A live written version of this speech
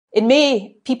In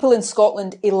May, people in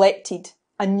Scotland elected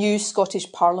a new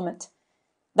Scottish Parliament.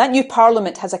 That new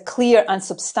Parliament has a clear and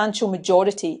substantial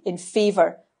majority in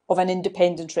favour of an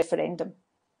independence referendum.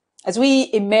 As we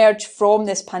emerge from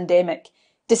this pandemic,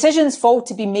 decisions fall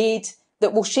to be made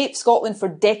that will shape Scotland for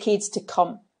decades to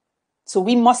come. So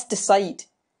we must decide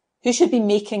who should be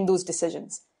making those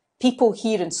decisions, people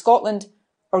here in Scotland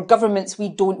or governments we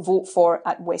don't vote for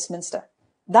at Westminster.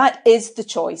 That is the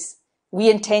choice we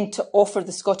intend to offer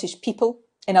the Scottish people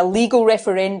in a legal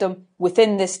referendum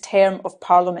within this term of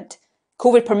Parliament,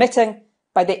 COVID permitting,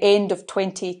 by the end of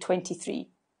 2023.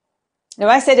 Now,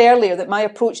 I said earlier that my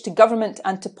approach to government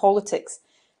and to politics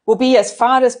will be, as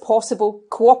far as possible,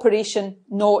 cooperation,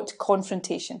 not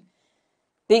confrontation.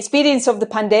 The experience of the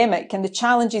pandemic and the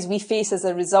challenges we face as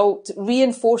a result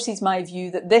reinforces my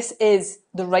view that this is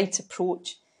the right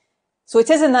approach. So it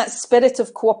is in that spirit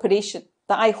of cooperation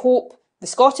that I hope the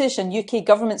Scottish and UK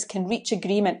governments can reach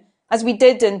agreement, as we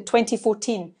did in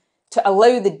 2014, to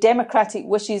allow the democratic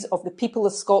wishes of the people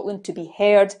of Scotland to be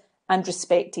heard and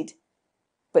respected.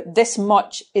 But this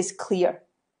much is clear: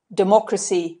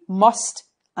 democracy must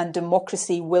and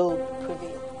democracy will prevail.